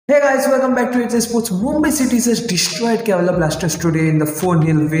Hey guys, welcome back to ATZ Sports. Mumbai City has destroyed Kerala Blasters today in the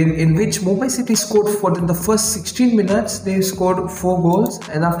 4-0 win, in which Mumbai City scored for in the first 16 minutes. They scored 4 goals,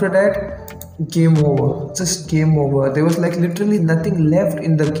 and after that, game over. Just game over. There was like literally nothing left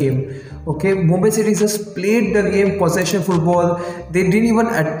in the game. Okay, Mumbai City just played the game possession football. They didn't even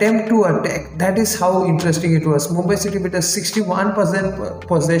attempt to attack. That is how interesting it was. Mumbai City with a 61%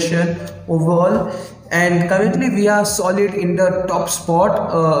 possession overall. And currently we are solid in the top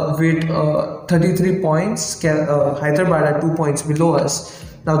spot with 33 points. Hyderabad are 2 points below us.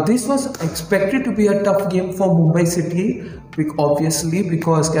 Now this was expected to be a tough game for Mumbai City, obviously,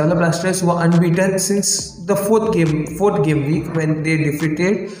 because Kerala Blasters were unbeaten since the fourth game week when they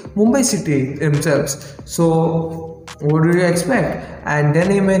defeated Mumbai City themselves. So what do you expect? And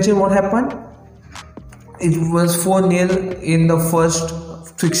then imagine what happened. It was 4-0 in the first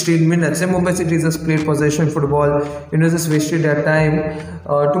 16 minutes. And Mumbai City just played possession football, just wasted their time.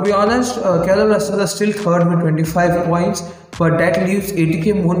 To be honest, Kerala Blasters are still third with 25 points, but that leaves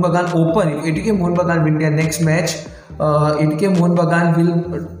ATK Mohun Bagan open. If ATK Mohun Bagan win their next match, ATK Mohun Bagan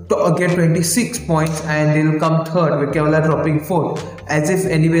will get 26 points and they will come third, with Kerala dropping fourth. As if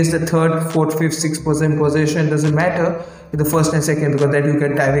anyways the third, fourth, fifth, sixth possession doesn't matter with the first and second, because that you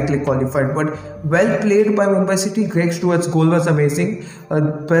get directly qualified. But well played by Mumbai City. Greg Stewart's goal was amazing.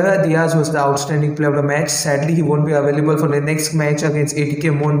 Pera Diaz was the outstanding player of the match. Sadly, he won't be available for the next match against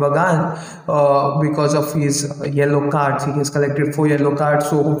ATK Mohun Bagan because of his yellow cards. He has collected 4 yellow cards,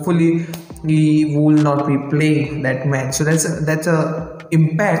 so hopefully he will not be playing that match. So that's a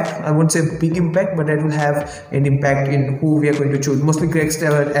impact. I won't say big impact, but that will have an impact in who we are going to choose. Mostly Greg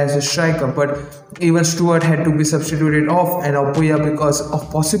Stewart as a striker, but even Stewart had to be substituted off, and Aurelio because of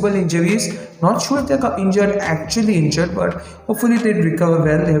possible injuries. Not sure if they're actually injured, but hopefully they recover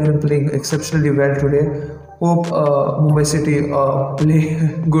well. They have been playing exceptionally well today. Hope Mumbai City play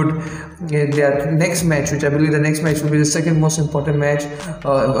good in their next match, which I believe the next match will be the second most important match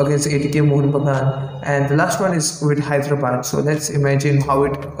against ATK Mohun Bagan, and the last one is with Hyderabad. So let's imagine how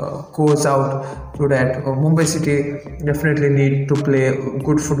it goes out to that. Mumbai City definitely need to play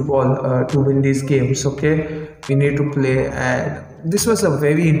good football to win these games. Okay, we need to play, and this was a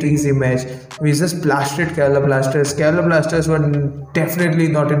very easy match. We just blasted Kerala Blasters. Kerala Blasters were definitely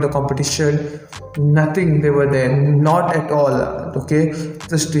not in the competition. Nothing they were there, not at all. Okay,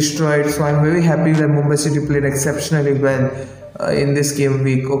 just destroyed. So I'm very happy that Mumbai City played exceptionally well in this game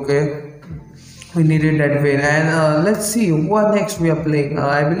week. Okay, we needed that win, and let's see what next we are playing.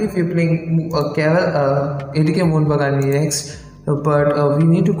 I believe we're playing ATK Mohun Bagan next, but we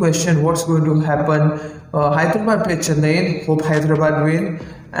need to question what's going to happen. Hyderabad play Chennai. Hope Hyderabad win.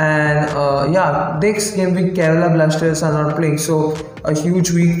 And yeah, next game week Kerala Blasters are not playing, so a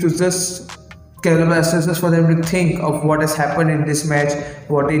huge week to just Kerala Blasters, just for them to think of what has happened in this match,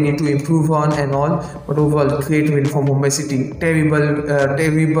 what they need to improve on and all. But overall, great win for Mumbai City. Terrible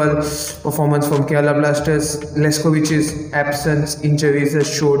performance from Kerala Blasters. Leskovic's absence, injuries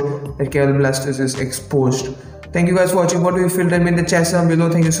has showed that Kerala Blasters is exposed. Thank you guys for watching. What do you feel? Tell me in the chat down below.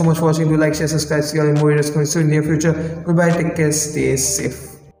 Thank you so much for watching. Do like, share, subscribe. See you all in more videos coming soon in the near future. Goodbye. Take care. Stay safe.